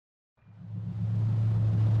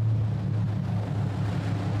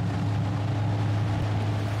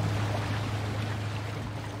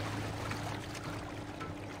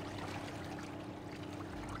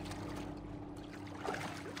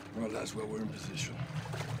right, Laswell, we're in position.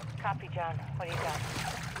 Copy, John. What do you got?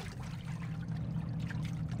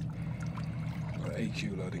 Right,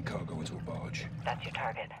 AQ loading cargo into a barge. That's your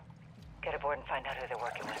target. Get aboard and find out who they're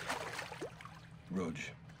working with. Rog.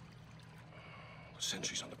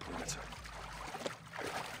 Sentries on the perimeter.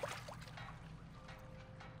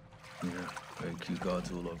 Yeah, AQ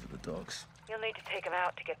guards all over the docks. You'll need to take them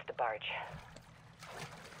out to get to the barge.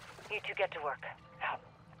 You two get to work. Out.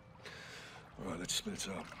 All right, let's split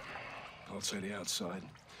up. I'll take the outside.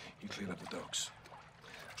 You clean up the docks.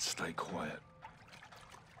 Stay quiet.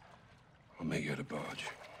 I'll meet you at the barge.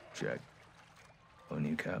 Check. On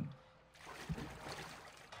your cab.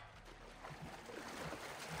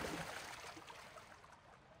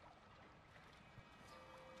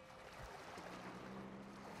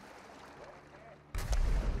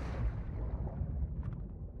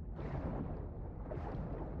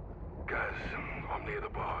 Guys, I'm near the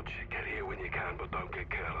barge. Get here when you can, but don't get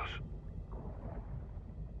careless.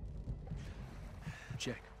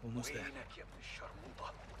 Check. Almost there.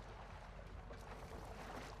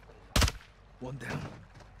 One down.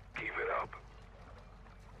 Keep it up.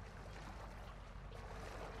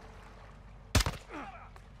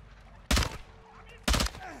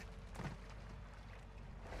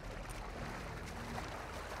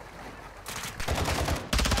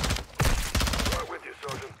 Right with you,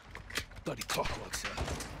 Sergeant. Bloody clockwork, sir.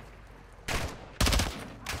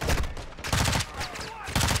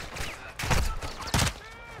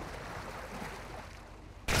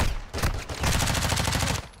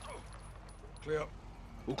 Clear.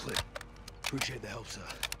 All clear. Appreciate the help, sir.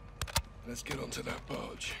 Let's get onto that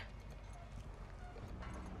barge.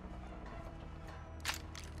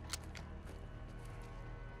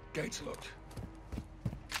 Gates locked.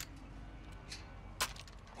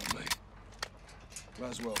 On me.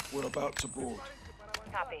 Laswell, we're about to board.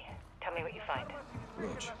 Copy. Tell me what you find.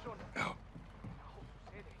 Rog, out.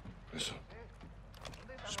 Listen.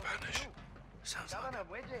 Spanish. Sounds like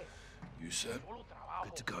it. You said?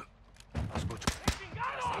 Good to go.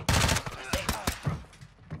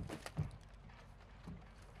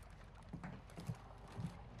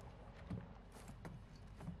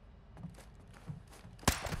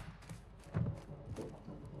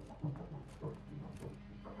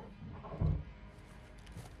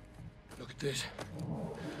 Look at this.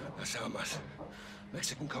 That's Almas.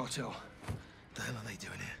 Mexican cartel. What the hell are they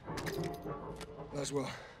doing here? Laswell,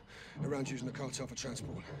 around using the cartel for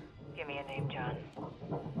transport. Give me a name, John.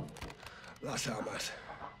 Las Almas.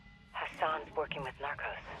 Hassan's working with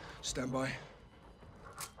narcos. Stand by.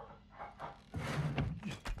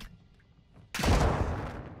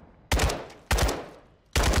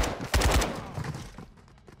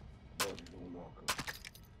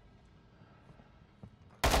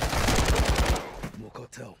 More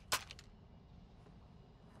cartel.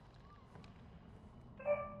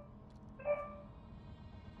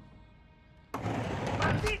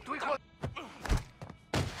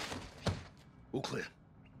 All clear.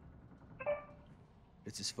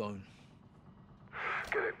 It's his phone.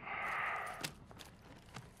 Get it.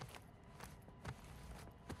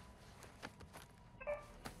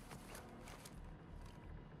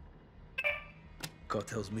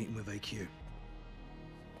 Cartel's meeting with AQ.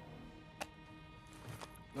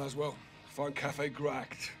 Laswell, find Cafe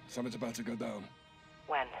Gracht. Something's about to go down.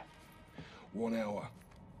 When? 1 hour.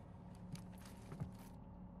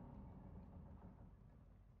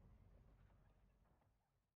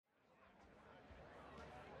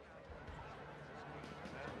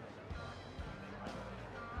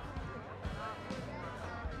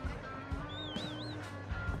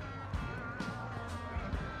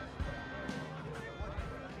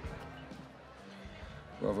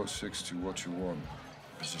 Bravo 6 to what you want.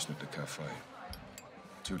 Position at the cafe.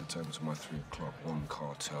 2 of the tables at my 3 o'clock. 1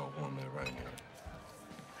 cartel, 1 Iranian.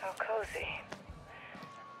 How cozy.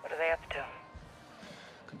 What are they up to?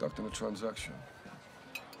 Conducting a transaction.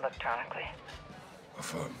 Electronically.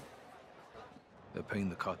 Affirm. They're paying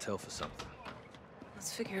the cartel for something.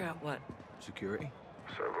 Let's figure out what. Security?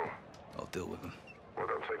 Several. I'll deal with them. Well,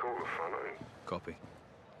 don't take all the fun, eh? Copy.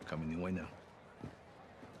 Coming your way now.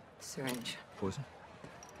 Syringe. Poison?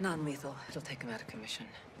 Non-lethal. It'll take him out of commission.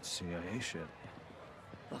 CIA shit.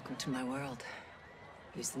 Welcome to my world.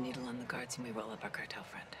 Use the needle on the guards and we roll up our cartel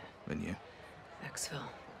friend. And you? Exfil.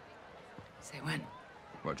 Say when.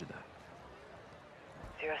 Roger that.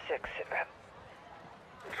 06, sit rep.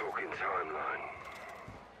 Talking timeline.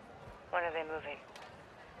 When are they moving?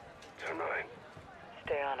 Tonight.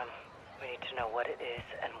 Stay on them. We need to know what it is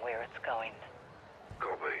and where it's going.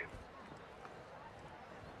 Copy.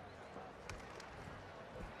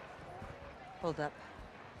 Hold up.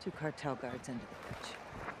 2 cartel guards under the bridge.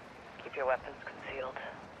 your weapons concealed.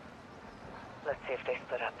 Let's see if they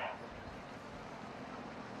split up.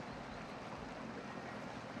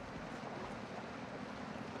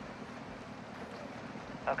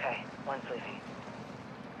 Okay, one's leaving.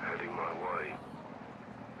 Heading my way.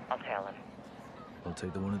 I'll tail him. I'll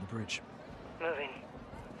take the one at the bridge. Moving.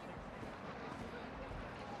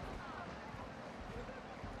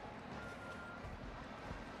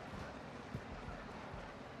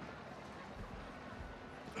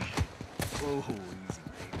 Oh, easy,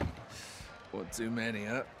 baby. One too many,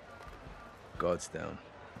 huh? Guards down.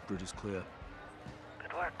 Bridge is clear.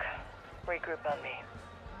 Good work. Regroup on me.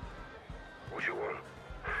 What you want?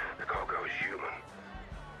 The cargo is human.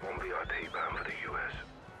 One VIP bound for the US.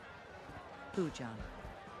 Who, John?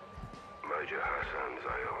 Major Hassan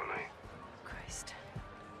Zayani. Christ.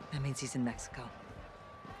 That means he's in Mexico.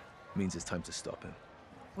 Means it's time to stop him.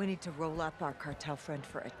 We need to roll up our cartel friend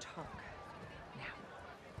for a talk. Now.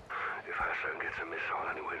 If Hassan gets a missile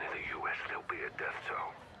anywhere near the US, there'll be a death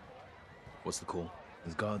toll. What's the call?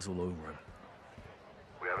 There's guards all over him.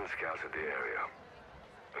 We haven't scouted the area.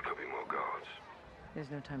 There could be more guards.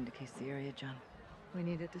 There's no time to case the area, John. We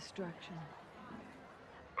need a distraction.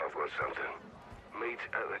 I've got something. Meet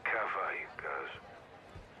at the cafe, guys.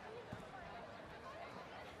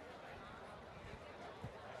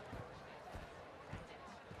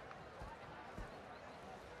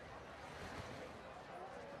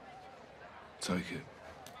 Take it.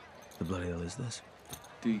 The bloody hell is this?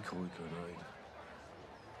 Decoy grenade.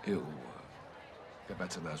 It'll work. Get back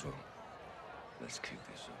to Laswell. Let's kick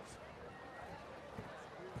this off.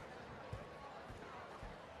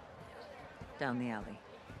 Down the alley.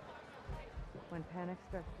 When panic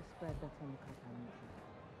starts to spread, that's when the cartel moves in.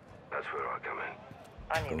 That's where I come in.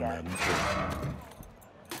 On you, Go guys. mad.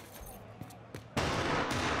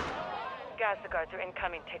 Guys, the guards are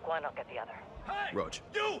incoming. Take one, I'll get the other. Hey! Rog.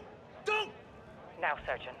 You! Don't! Now,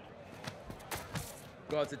 Sergeant.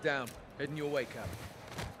 Guards are down. Heading your way, Cap.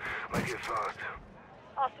 Make it fast.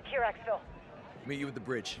 I'll secure Exfil. Meet you at the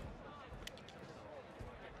bridge.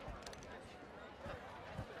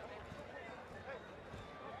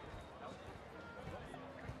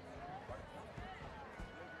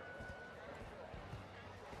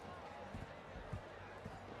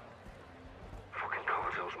 Fucking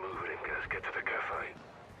cartel's moving in, guys. Get to the cafe.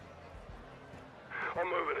 I'm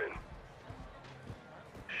moving in.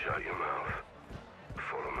 Shut your mouth.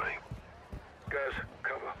 Follow me. Guys,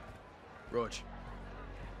 cover. Rog.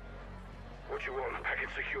 What you want? Package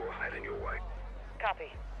secure. Heading your way.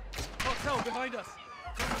 Copy. Cartel behind us!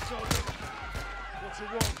 Come on, soldier. What you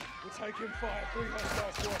want? We're taking fire. 3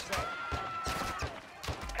 hostiles to our side.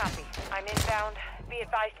 Copy. I'm inbound. Be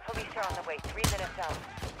advised, police are on the way. 3 minutes out.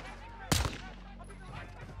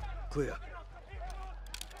 Clear.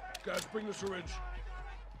 Guys, bring the syringe.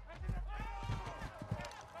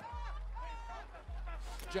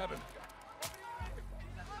 Jab him.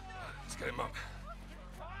 Let's get him up.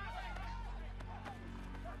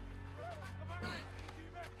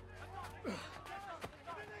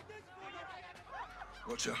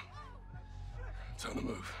 Watcher. Time to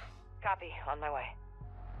move. Copy. On my way.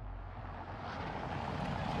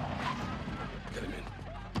 Get him in.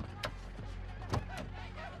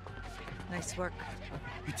 Nice work.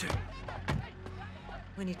 You too.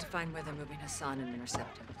 We need to find where they're moving Hassan and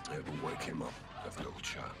intercept him. Yeah, we'll wake him up. Have a little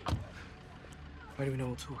chat. Why do we know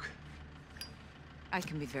we'll talk? I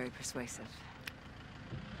can be very persuasive.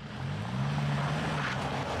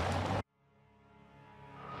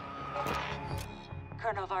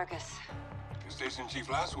 Colonel Vargas. Station Chief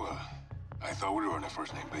Laswell. I thought we were on a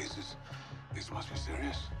first-name basis. This must be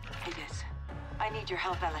serious. It is. I need your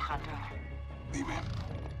help, Alejandro. Dime.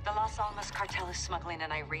 The Las Almas cartel is smuggling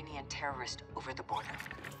an Iranian terrorist over the border.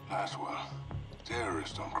 Laswell.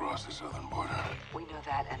 Terrorists don't cross the southern border. We know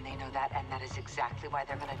that, and they know that, and that is exactly why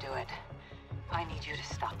they're gonna do it. I need you to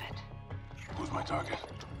stop it. Who's my target?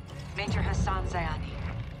 Major Hassan Zayani.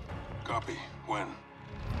 Copy. When?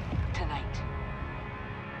 Tonight.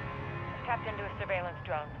 Tapped into a surveillance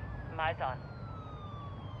drone. Eyes on.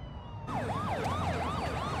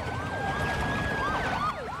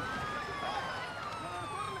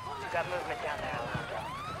 Got movement down there, Alejandro.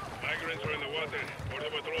 Migrants are in the water. Border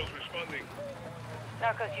patrol's responding.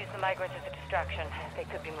 Narcos use the migrants as a distraction. They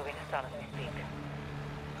could be moving us on as we speak.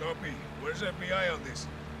 Copy. Where's FBI on this?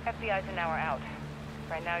 FBI's an hour out.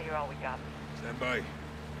 Right now, you're all we got. Stand by.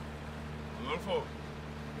 Rodolfo,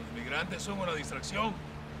 los migrantes son una distracción.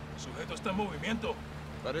 El sujeto está en movimiento.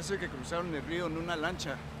 Parece que cruzaron el río en una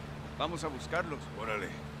lancha. Vamos a buscarlos. Órale.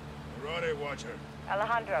 Alright, Watcher.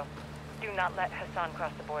 Alejandro, do not let Hassan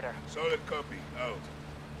cross the border. Solid copy. Out.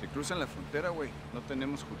 Que cruzan la frontera, güey. No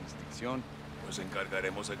tenemos jurisdicción. Nos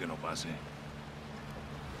encargaremos de que no pase.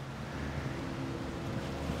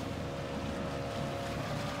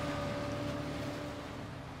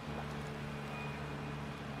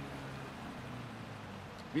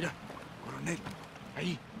 Mira, coronel.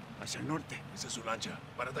 Ahí, hacia el norte. Esa es su lancha.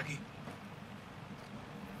 Párate aquí.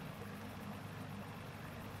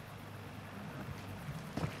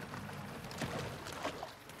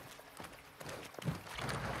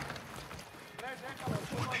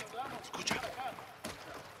 Escucha.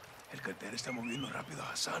 El cartel está moviendo rápido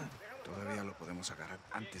a Hassan. Todavía lo podemos agarrar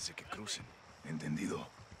antes de que crucen. Entendido.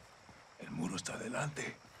 El muro está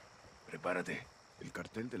adelante. Prepárate. El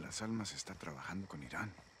cartel de las almas está trabajando con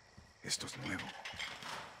Irán. Esto es nuevo.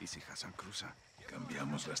 ¿Y si Hassan cruza?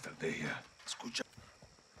 Cambiamos la estrategia. Escucha.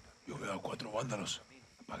 Yo veo a 4 vándalos.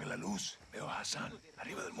 Apaga la luz. Veo a Hassan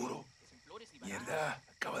arriba del muro. Mierda,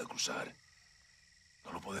 acaba de cruzar.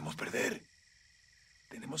 No lo podemos perder.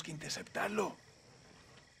 Tenemos que interceptarlo.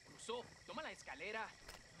 Cruzó. Toma la escalera.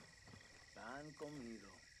 Tan comido.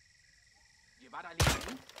 Llevar a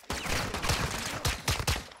Lee.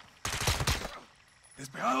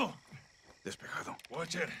 Despejado. Despejado.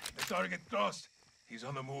 Watcher, the target crossed. He's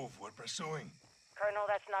on the move. We're pursuing. Colonel,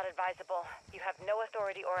 that's not advisable. You have no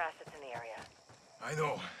authority or assets in the area. I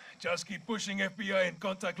know. Just keep pushing FBI and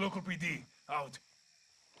contact local PD. Out.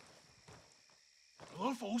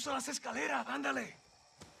 Rodolfo, usa las escaleras. Ándale.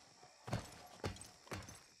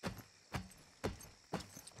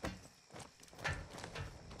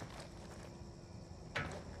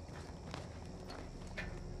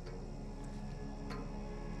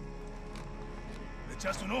 ¿Le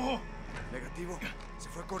echaste un ojo? Negativo. Se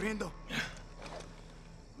fue corriendo.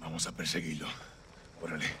 Vamos a perseguirlo.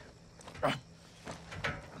 Órale.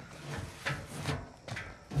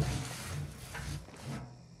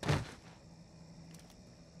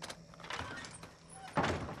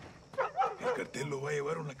 El cartel lo va a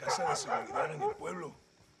llevar a una casa de seguridad en el pueblo.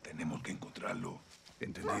 Tenemos que encontrarlo.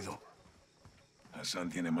 Entendido. Hassan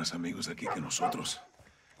tiene más amigos aquí que nosotros.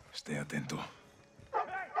 Esté atento.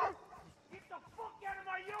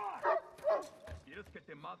 ¿Quieres que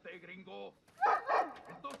te mate, gringo?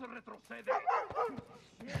 Entonces retrocede.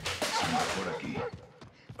 Por aquí.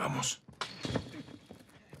 Vamos.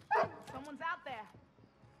 Someone's out there.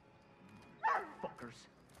 Fuckers.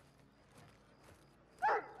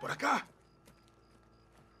 Por acá.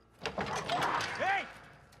 Hey!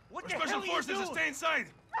 What the Special hell are you forces doing? stay inside.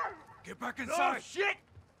 Get back Oh, inside. shit!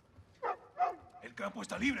 El campo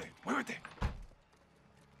está libre. Muévete.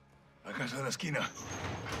 La casa de la esquina.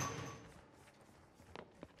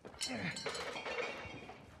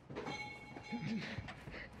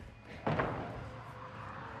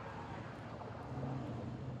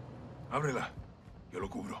 Ábrela. Yo lo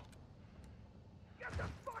cubro. Cuidado,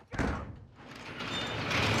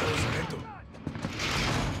 sargento.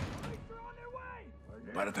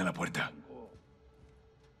 Párate en la puerta.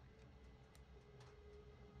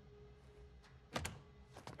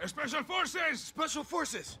 Special Forces! Special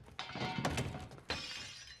Forces!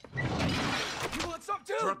 You want some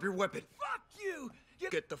too? Drop your weapon. Fuck you!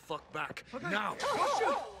 Get the fuck back. Now! Don't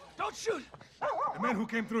shoot! Don't shoot! The men who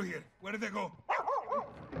came through here, where did they go?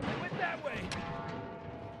 They went that way.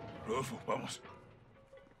 Rodolfo, vamos.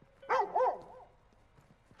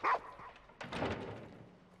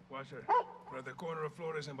 Watcher, we're at the corner of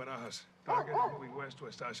Flores and Barajas. Target is moving west to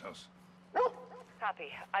a stash house.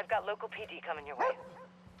 Copy. I've got local PD coming your way.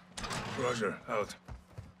 Roger, out.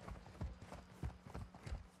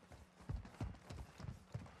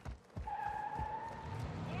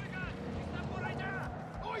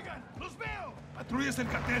 Oigan, los veo. Patrullas del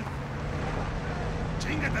cartel.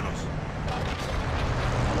 Chíngatelos.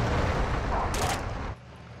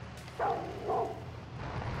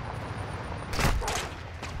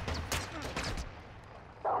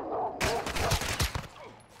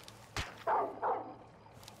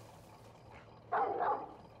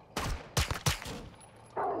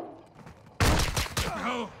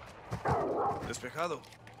 Despejado. Despejado.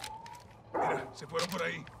 Mira, se fueron por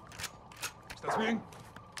ahí. ¿Estás bien?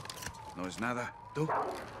 No es nada. ¿Tú?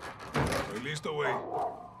 Estoy listo, güey.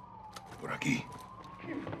 Por aquí.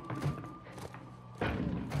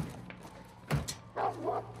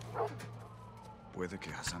 Puede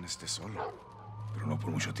que Hassan esté solo. Pero no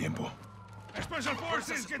por mucho tiempo. Special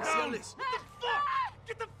Forces, get down! What the fuck?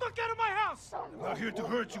 Get the fuck out of my house! I'm not here to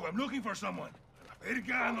hurt you. I'm looking for someone.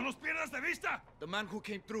 Verga, no los pierdas de vista. The man who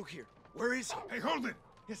came through here. Where is he? Hey, hold it.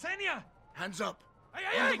 Yesenia! Hands up. Hey,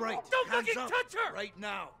 On hey, the right. Don't Hands fucking up. touch her! Right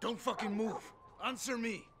now. Don't fucking move. Answer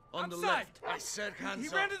me. On the Outside. left. I said hands He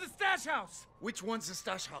up. ran to the stash house. Which one's the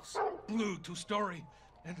stash house? Blue, 2-story.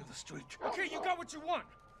 Enter the street. Okay, you got what you want.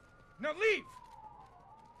 Now leave!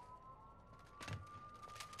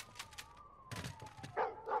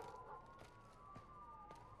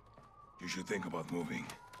 You should think about moving.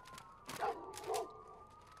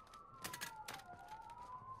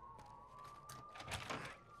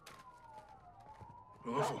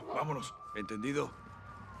 Rodolfo, vámonos. ¿Entendido?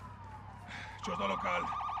 Chota local.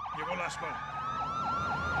 Llegó el asma.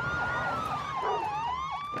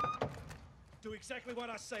 Do exactly what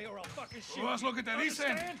I say or I'll fucking shoot Tú haz lo que te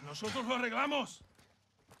dicen. Understand? Nosotros lo arreglamos.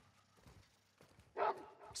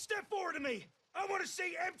 Step forward to me! I want to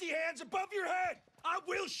see empty hands above your head! I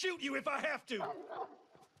will shoot you if I have to!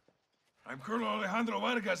 I'm Colonel Alejandro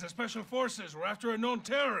Vargas of Special Forces. We're after a known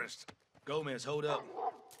terrorist. Gomez, hold up.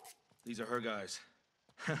 These are her guys.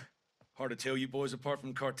 Hard to tell you boys apart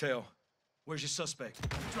from cartel. Where's your suspect?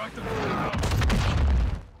 Track them down.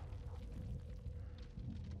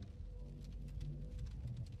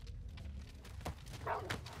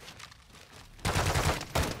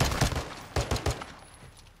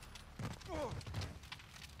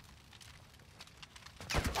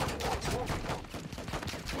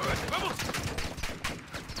 ¡Muévete, vamos!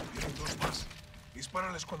 Vienen dos más.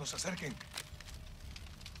 Dispárales cuando se acerquen.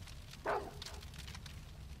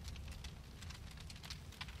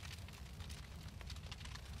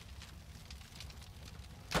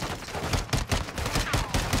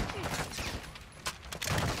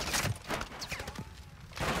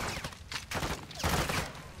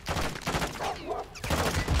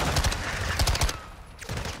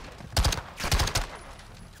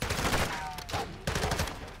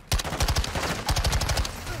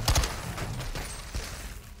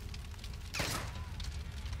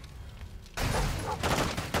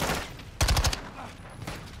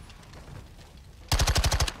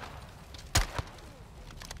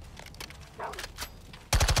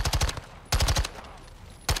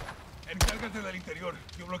 Encárgate del interior.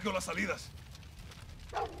 Yo bloqueo las salidas.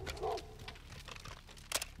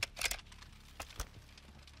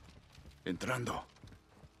 Entrando.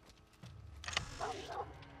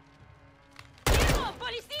 ¡Diego,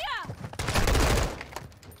 policía!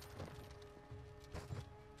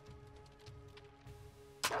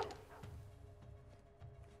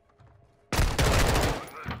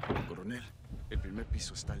 Coronel, el primer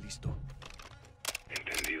piso está listo.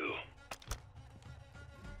 Entendido.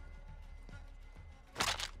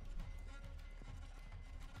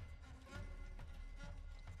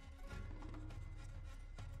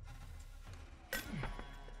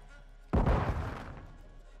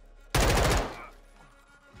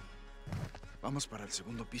 Vamos para el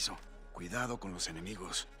segundo piso. Cuidado con los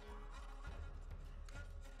enemigos.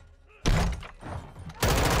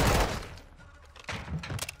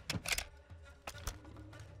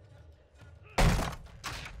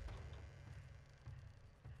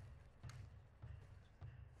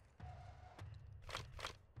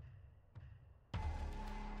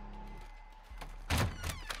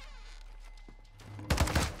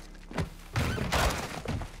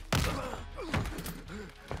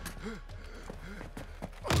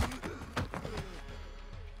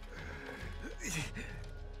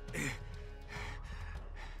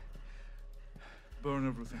 Burn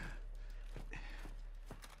everything.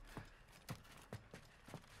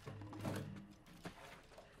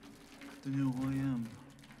 You know who I am?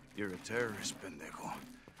 You're a terrorist, pendejo.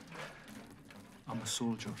 I'm a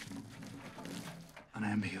soldier. And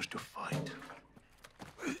I'm here to fight.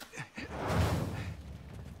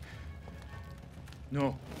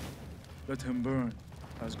 No. Let him burn,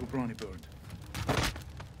 as Gobrani burned.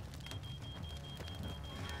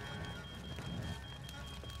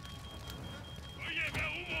 Oye, veo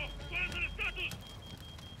humo. ¿Cuál es el estatus?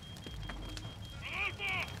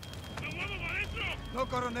 ¡Rodolfo! ¡Me muevo para adentro! No,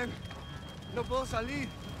 coronel. No puedo salir.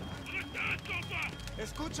 ¿Dónde estás, compa?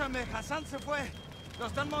 Escúchame, Hassan se fue. Lo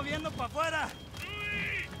están moviendo para afuera.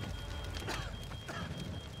 ¡Luis!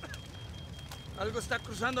 Algo está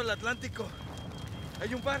cruzando el Atlántico.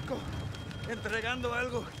 Hay un barco entregando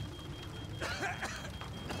algo.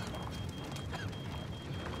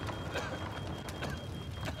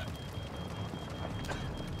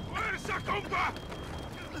 ¡Fuerza, compa!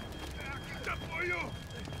 ¡Aquí te apoyo!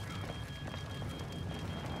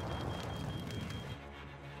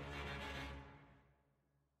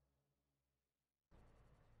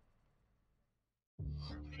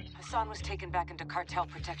 Hassan was taken back into cartel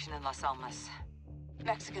protection in Las Almas.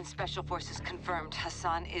 Mexican Special Forces confirmed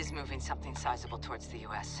Hassan is moving something sizable towards the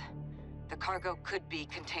U.S. The cargo could be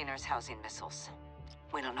containers housing missiles.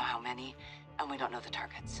 We don't know how many, and we don't know the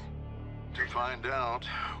targets. To find out,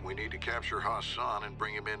 we need to capture Hassan and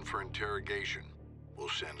bring him in for interrogation. We'll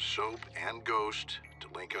send Soap and Ghost to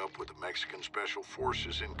link up with the Mexican Special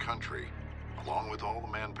Forces in country, along with all the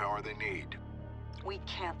manpower they need. We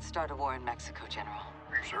can't start a war in Mexico, General.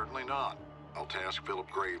 Certainly not. I'll task Philip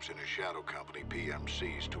Graves and his shadow company,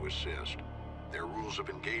 PMCs, to assist. Their rules of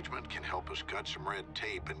engagement can help us cut some red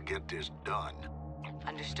tape and get this done.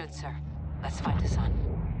 Understood, sir. Let's find Hassan.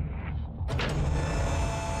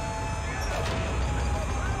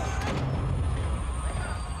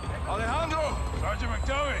 Alejandro! Sergeant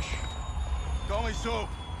McTavish! Call me so.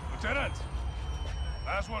 Lieutenant!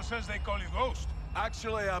 Last one says they call you Ghost.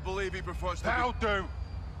 Actually, I believe he prefers to That'll do!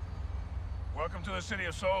 Welcome to the City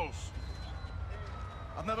of Souls.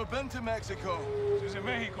 I've never been to Mexico. This is in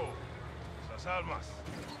Mexico. Las Almas.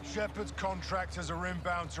 Shepard's contractors are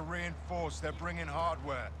inbound to reinforce. They're bringing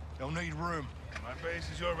hardware. They'll need room. My base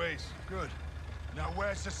is your base. Good. Now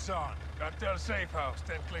where's Hassan? Cartel safe house,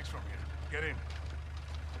 10 clicks from here. Get in.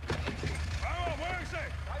 Vamos, muévense!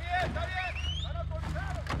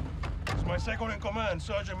 It's my second in command,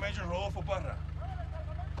 Sergeant Major Rodolfo Parra.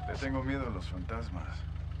 Le tengo miedo a los fantasmas.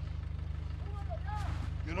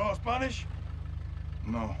 You know Spanish?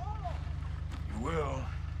 No. You will.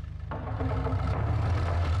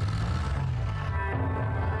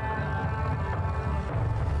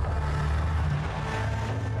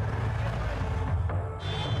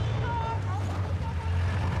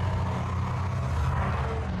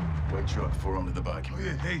 White truck, 4 under the back.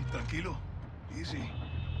 Oye, hey, tranquilo. Easy.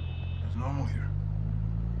 It's normal here.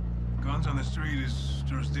 Guns on the street is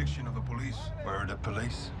jurisdiction of the police. Where are the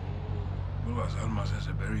police? Well, Las Almas has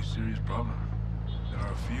a very serious problem. There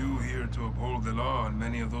are few here to uphold the law, and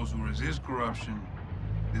many of those who resist corruption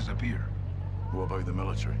disappear. What about the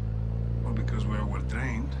military? Well, because we're well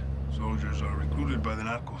trained, soldiers are recruited by the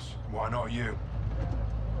narcos. Why not you?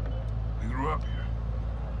 We grew up here.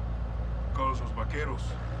 Call us los vaqueros,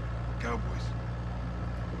 cowboys.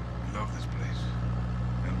 We love this place,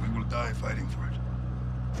 and we will die fighting for it.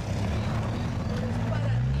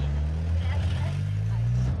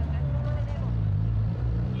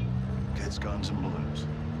 Kids, guns, and balloons.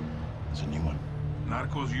 There's a new one.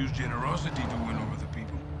 Narcos use generosity to win over the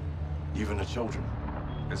people. Even the children.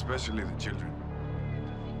 Especially the children.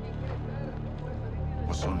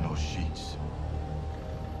 What's on those sheets?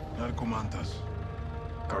 Narcomantas.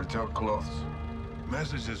 Cartel cloths.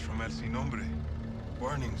 Messages from El Sin Nombre.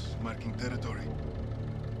 Warnings marking territory.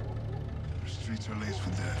 Our streets are laced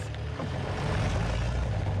with death.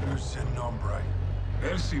 Who's Sin Nombre?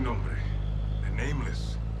 El Sin Nombre. The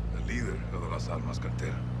nameless. The leader of the Las Almas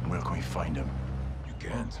cartel. Where can we find him? You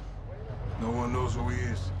can't. No one knows who he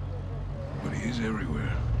is. But he is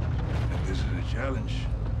everywhere. And this is a challenge.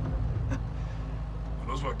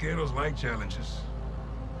 Los vaqueros like challenges.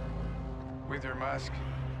 With your mask,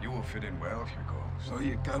 you will fit in well if you go.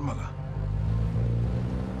 Oye, cálmala.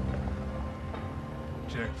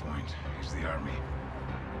 Checkpoint is the army.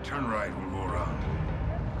 Turn right, we'll go around.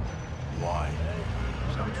 Why?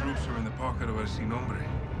 Some troops are in the pocket of El Sin Nombre.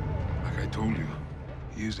 Like I told you,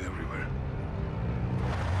 he is everywhere.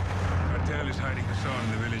 Cartel is hiding Hassan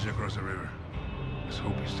in the village across the river. Let's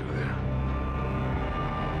hope he's still there.